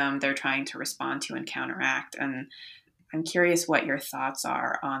system they're trying to respond to and counteract. And I'm curious what your thoughts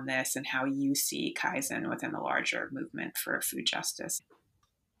are on this and how you see Kaizen within the larger movement for food justice.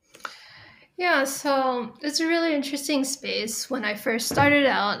 Yeah, so it's a really interesting space. When I first started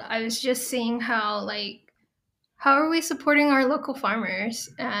out, I was just seeing how are we supporting our local farmers?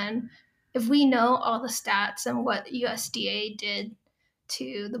 And if we know all the stats and what USDA did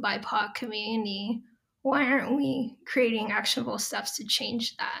to the BIPOC community, why aren't we creating actionable steps to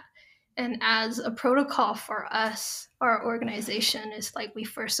change that? And as a protocol for us, our organization is like we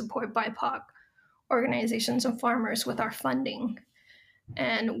first support BIPOC organizations and farmers with our funding.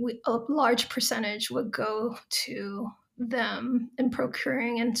 And a large percentage would go to them in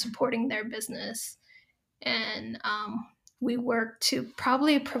procuring and supporting their business. And we work to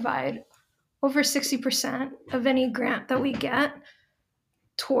probably provide over 60% of any grant that we get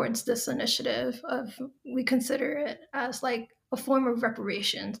towards this initiative. Of we consider it as like a form of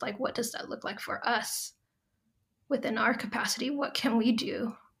reparations. Like, what does that look like for us within our capacity? What can we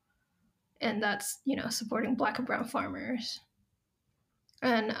do? And that's, supporting Black and brown farmers.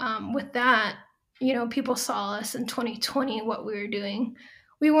 And with that, people saw us in 2020, what we were doing.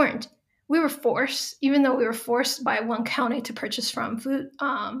 We weren't. We were forced, even though we were forced by one county to purchase from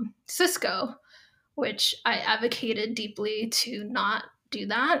Cisco, which I advocated deeply to not do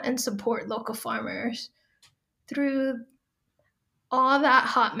that and support local farmers. Through all that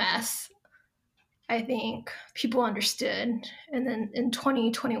hot mess, I think people understood. And then in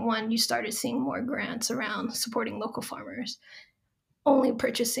 2021, you started seeing more grants around supporting local farmers, only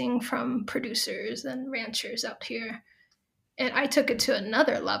purchasing from producers and ranchers out here. And I took it to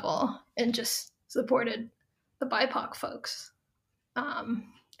another level and just supported the BIPOC folks.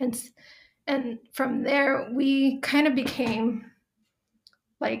 And from there, we kind of became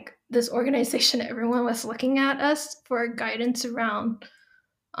like this organization. Everyone was looking at us for guidance around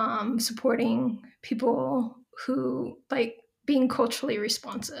supporting people who like being culturally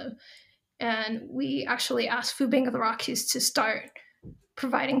responsive. And we actually asked Food Bank of the Rockies to start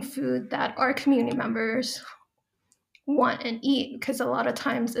providing food that our community members want and eat, because a lot of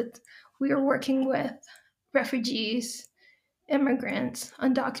times we are working with refugees, immigrants,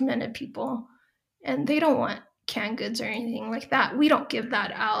 undocumented people, and they don't want canned goods or anything like that. We don't give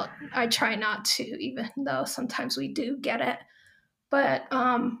that out. I try not to, even though sometimes we do get it. But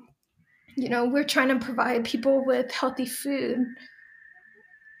we're trying to provide people with healthy food.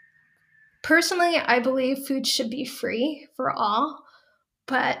 Personally, I believe food should be free for all,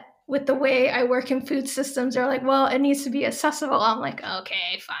 but with the way I work in food systems, they're like, well, it needs to be accessible. I'm like,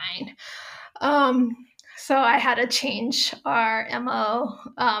 okay, fine. So I had to change our MO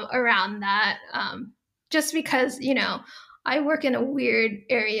around that, just because, I work in a weird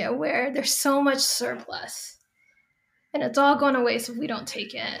area where there's so much surplus and it's all going to waste if we don't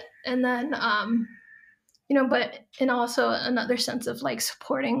take it. And then, but in also another sense of like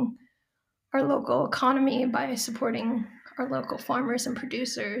supporting our local economy by supporting our local farmers and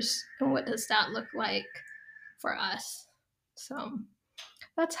producers, and what does that look like for us? So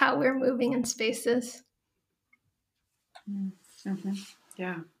that's how we're moving in spaces. Mm-hmm.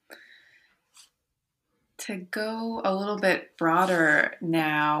 Yeah. To go a little bit broader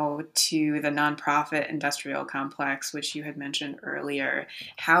now to the nonprofit industrial complex, which you had mentioned earlier,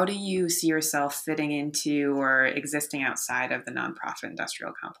 how do you see yourself fitting into or existing outside of the nonprofit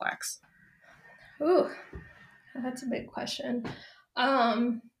industrial complex? Ooh, that's a big question.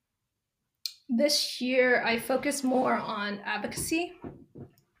 This year, I focus more on advocacy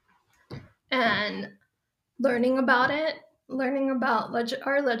and learning about it, learning about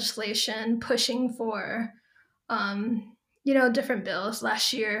our legislation, pushing for, different bills.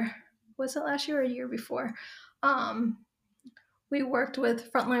 Last year, was it last year or a year before? We worked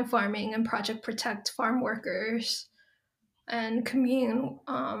with Frontline Farming and Project Protect farm workers and commune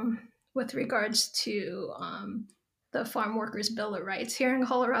with regards to the Farm Workers Bill of Rights here in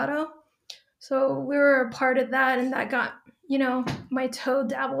Colorado. So we were a part of that, and that got, my toe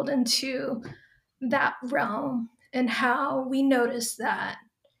dabbled into that realm, and how we noticed that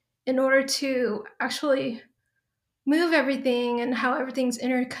in order to actually move everything and how everything's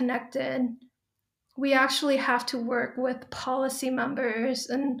interconnected, we actually have to work with policy members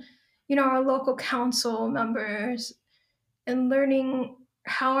and, our local council members, and learning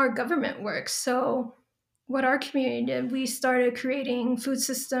how our government works. So what our community did, we started creating food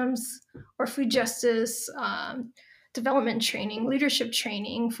systems or food justice development training, leadership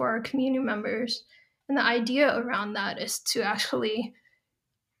training for our community members. And the idea around that is to actually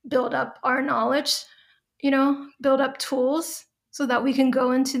build up our knowledge, build up tools so that we can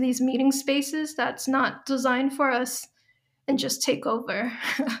go into these meeting spaces that's not designed for us and just take over.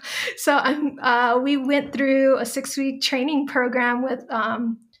 We went through a 6-week training program with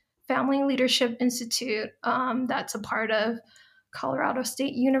Family Leadership Institute, that's a part of Colorado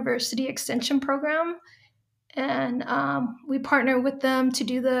State University Extension Program. And we partnered with them to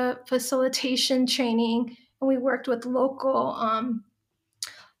do the facilitation training, and we worked with local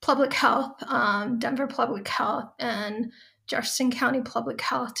public health, Denver Public Health, and Jefferson County Public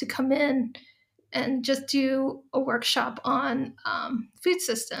Health to come in and just do a workshop on food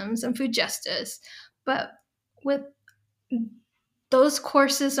systems and food justice. But with those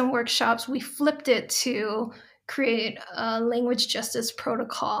courses and workshops, we flipped it to create a language justice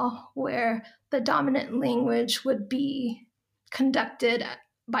protocol where the dominant language would be conducted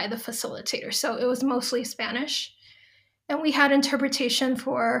by the facilitator. So it was mostly Spanish. And we had interpretation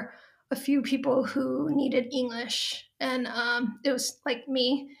for a few people who needed English. And it was like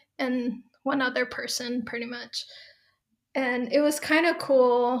me and one other person, pretty much. And it was kind of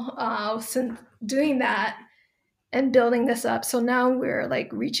cool since doing that and building this up. So now we're like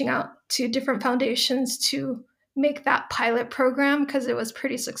reaching out to different foundations to make that pilot program because it was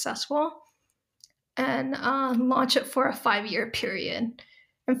pretty successful, and launch it for a 5-year period.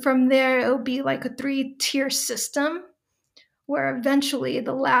 And from there, it'll be like a 3-tier system where eventually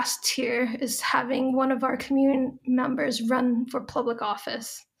the last tier is having one of our community members run for public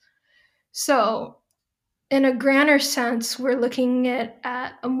office. So in a grander sense, we're looking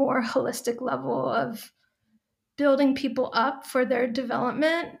at a more holistic level of building people up for their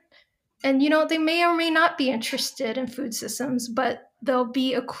development. And, they may or may not be interested in food systems, but they'll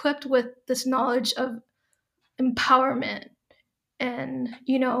be equipped with this knowledge of empowerment and,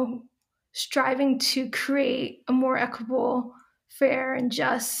 striving to create a more equitable, fair, and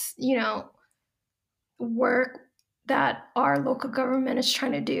just, work that our local government is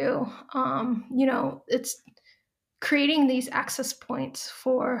trying to do. It's creating these access points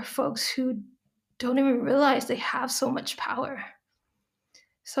for folks who don't even realize they have so much power.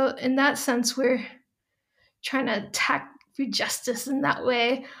 So in that sense, we're trying to attack food justice in that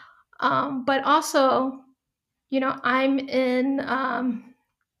way. But also, I'm in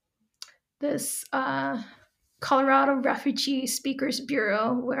this Colorado Refugee Speakers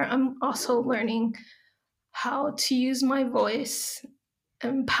Bureau, where I'm also learning how to use my voice,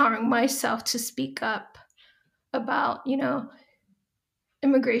 empowering myself to speak up about,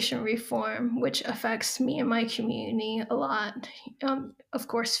 immigration reform, which affects me and my community a lot. Of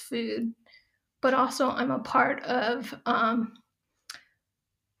course, food, but also I'm a part of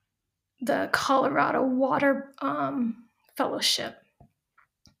the Colorado Water Fellowship.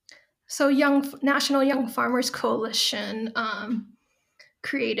 So National Young Farmers Coalition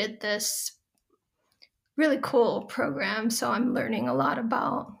created this really cool program. So I'm learning a lot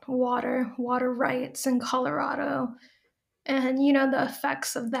about water rights in Colorado, and the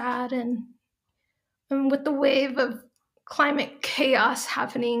effects of that, and with the wave of climate chaos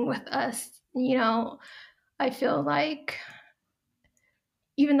happening with us, I feel like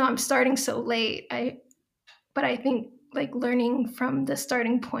even though I'm starting so late, I think like learning from the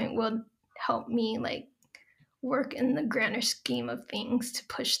starting point will help me like work in the grander scheme of things to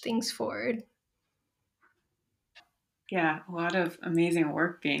push things forward. Yeah, a lot of amazing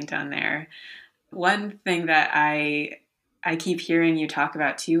work being done there. One thing that I keep hearing you talk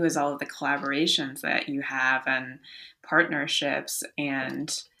about too is all of the collaborations that you have and partnerships.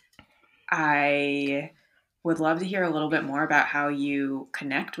 And I would love to hear a little bit more about how you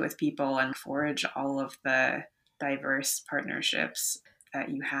connect with people and forge all of the diverse partnerships that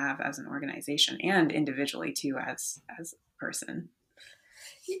you have as an organization and individually too as a person.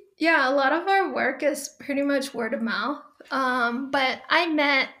 Yeah, a lot of our work is pretty much word of mouth. But I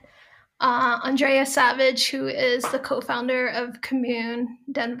met Andrea Savage, who is the co-founder of Commune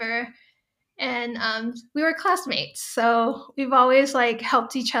Denver, and we were classmates. So we've always like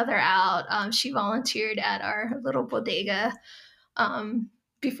helped each other out. She volunteered at our little bodega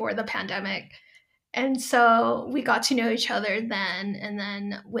before the pandemic. And so we got to know each other then. And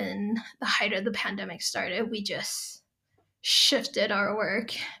then when the height of the pandemic started, we just shifted our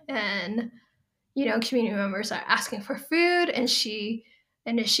work, and community members are asking for food, and she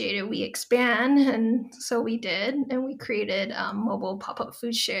initiated We Expand, and so we did, and we created mobile pop-up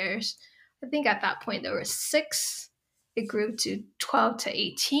food shares. I think at that point there were 6. It grew to 12 to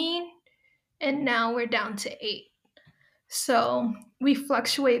 18, and now we're down to 8. So we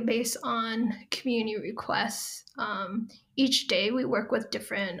fluctuate based on community requests. Each day we work with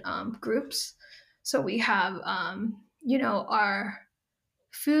different groups. So we have, our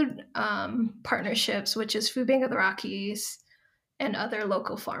food partnerships, which is Food Bank of the Rockies and other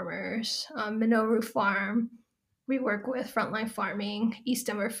local farmers. Minoru Farm, we work with Frontline Farming, East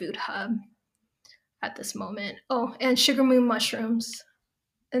Denver Food Hub at this moment. Oh, and Sugar Moon Mushrooms.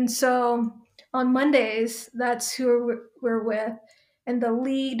 And so on Mondays, that's who we're with. And the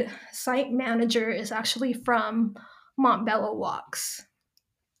lead site manager is actually from Montbello Walks.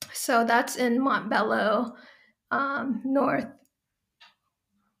 So that's in Montbello, north,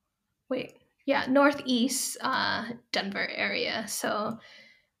 northeast Denver area. So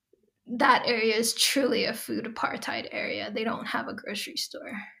that area is truly a food apartheid area. They don't have a grocery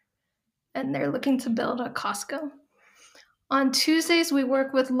store. And they're looking to build a Costco. On Tuesdays, we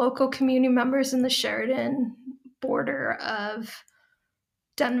work with local community members in the Sheridan border of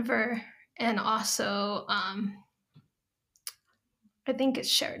Denver and also, I think it's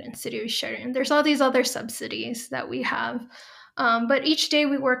Sheridan, City of Sheridan. There's all these other subsidies that we have. But each day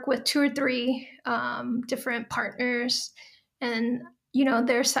we work with 2 or 3 different partners, and,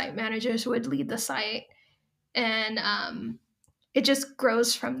 their site managers would lead the site. And it just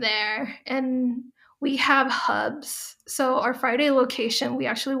grows from there. And we have hubs. So our Friday location, we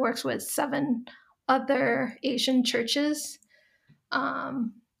actually works with 7 other Asian churches.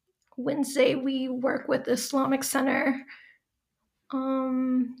 Wednesday, we work with Islamic Center,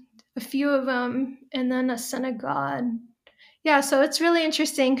 a few of them, and then a synagogue. Yeah, so it's really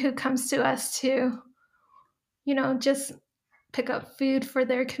interesting who comes to us to, just pick up food for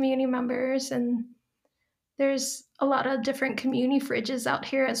their community members. And there's a lot of different community fridges out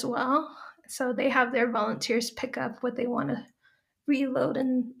here as well. So they have their volunteers pick up what they want to reload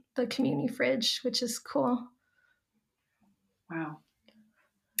in the community fridge, which is cool. Wow.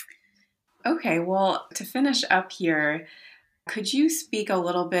 Okay, well, to finish up here, could you speak a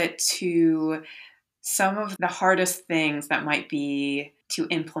little bit to some of the hardest things that might be to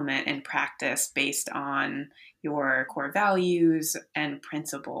implement in practice based on your core values and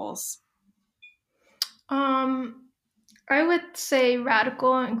principles? I would say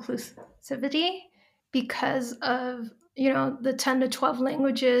radical inclusivity, because of, the 10 to 12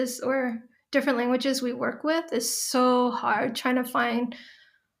 languages or different languages we work with is so hard trying to find,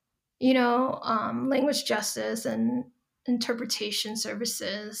 language justice and interpretation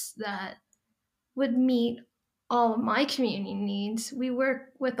services that would meet all of my community needs. We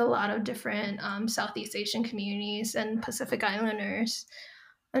work with a lot of different Southeast Asian communities and Pacific Islanders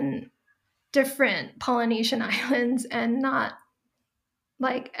and different Polynesian islands, and not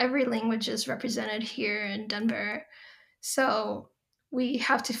like every language is represented here in Denver. So we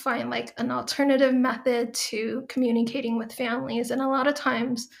have to find like an alternative method to communicating with families. And a lot of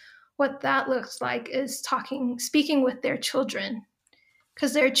times what that looks like is speaking with their children,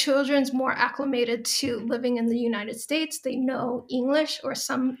 because their children's more acclimated to living in the United States. They know English or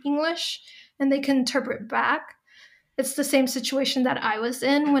some English, and they can interpret back. It's the same situation that I was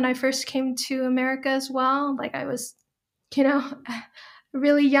in when I first came to America as well. Like I was, a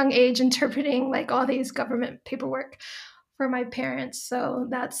really young age interpreting like all these government paperwork for my parents. So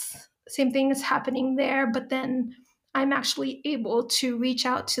that's same thing is happening there. But then I'm actually able to reach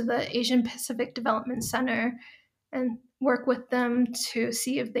out to the Asian Pacific Development Center and work with them to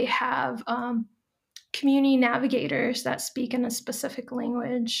see if they have community navigators that speak in a specific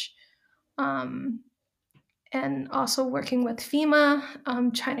language. And also working with FEMA,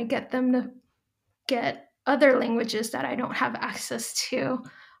 trying to get them to get other languages that I don't have access to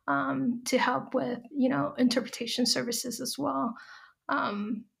help with, interpretation services as well.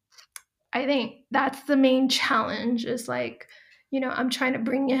 I think that's the main challenge is like, I'm trying to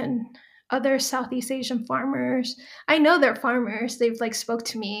bring in other Southeast Asian farmers. I know they're farmers. They've like spoke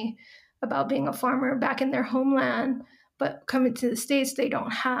to me about being a farmer back in their homeland, but coming to the States, they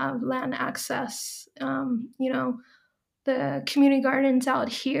don't have land access. The community gardens out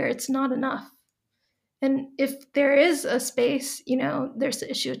here, it's not enough. And if there is a space, there's the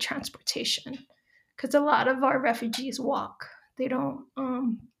issue of transportation, because a lot of our refugees walk. They don't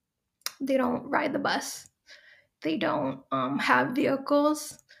ride the bus. They don't have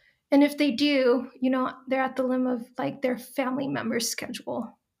vehicles. And if they do, they're at the limit of like their family members'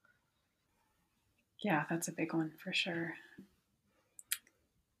 schedule. Yeah, that's a big one for sure.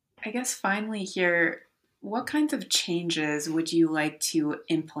 I guess finally here, what kinds of changes would you like to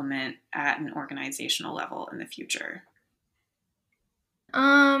implement at an organizational level in the future?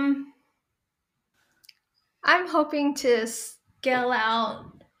 I'm hoping to scale out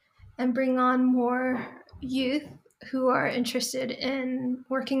and bring on more youth who are interested in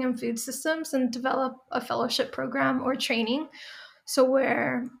working in food systems and develop a fellowship program or training. So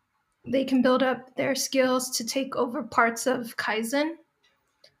where they can build up their skills to take over parts of Kaizen,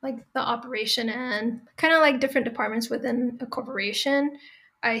 like the operation and kind of like different departments within a corporation.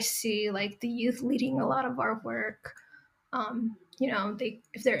 I see like the youth leading a lot of our work.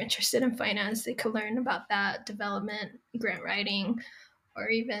 If they're interested in finance, they could learn about that development, grant writing, or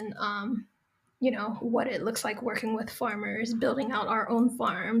even what it looks like working with farmers, building out our own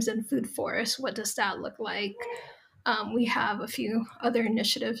farms and food forests. What does that look like? We have a few other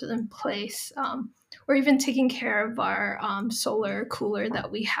initiatives in place. We're even taking care of our solar cooler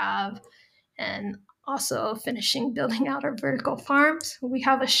that we have, and also finishing building out our vertical farms. We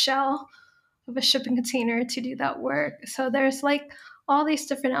have a shell of a shipping container to do that work. So there's like all these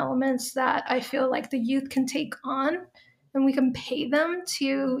different elements that I feel like the youth can take on, and we can pay them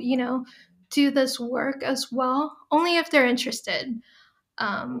to, do this work as well, only if they're interested.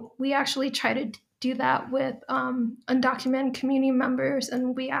 We actually try to do that with undocumented community members,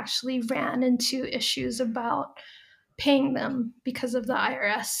 and we actually ran into issues about paying them because of the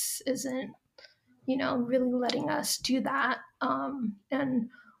IRS isn't, really letting us do that. And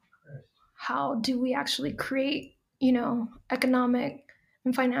how do we actually create, economic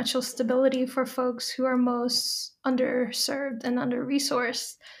and financial stability for folks who are most underserved and under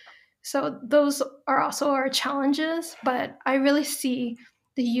resourced? So those are also our challenges, but I really see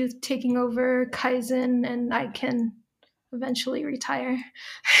the youth taking over Kaizen, and I can eventually retire.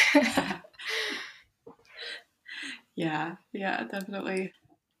 Yeah, definitely.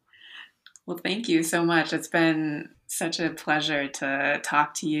 Well, thank you so much. It's been such a pleasure to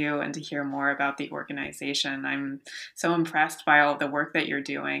talk to you and to hear more about the organization. I'm so impressed by all the work that you're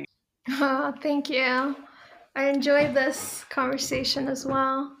doing. Oh, thank you. I enjoyed this conversation as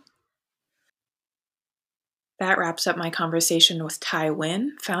well. That wraps up my conversation with Thai Nguyen,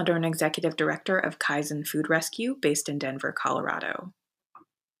 founder and executive director of Kaizen Food Rescue, based in Denver, Colorado.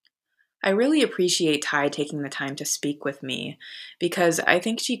 I really appreciate Thai taking the time to speak with me because I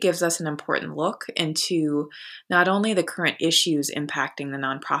think she gives us an important look into not only the current issues impacting the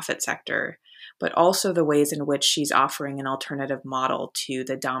nonprofit sector, but also the ways in which she's offering an alternative model to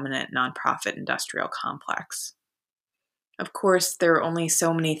the dominant nonprofit industrial complex. Of course, there are only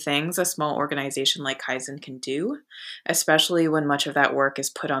so many things a small organization like Kaizen can do, especially when much of that work is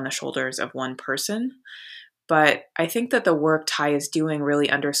put on the shoulders of one person. But I think that the work Thai is doing really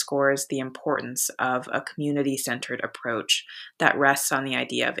underscores the importance of a community centered approach that rests on the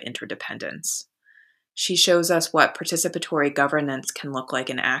idea of interdependence. She shows us what participatory governance can look like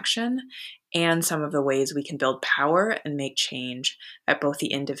in action and some of the ways we can build power and make change at both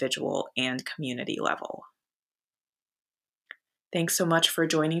the individual and community level. Thanks so much for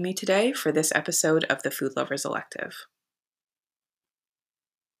joining me today for this episode of the Food Lovers Elective.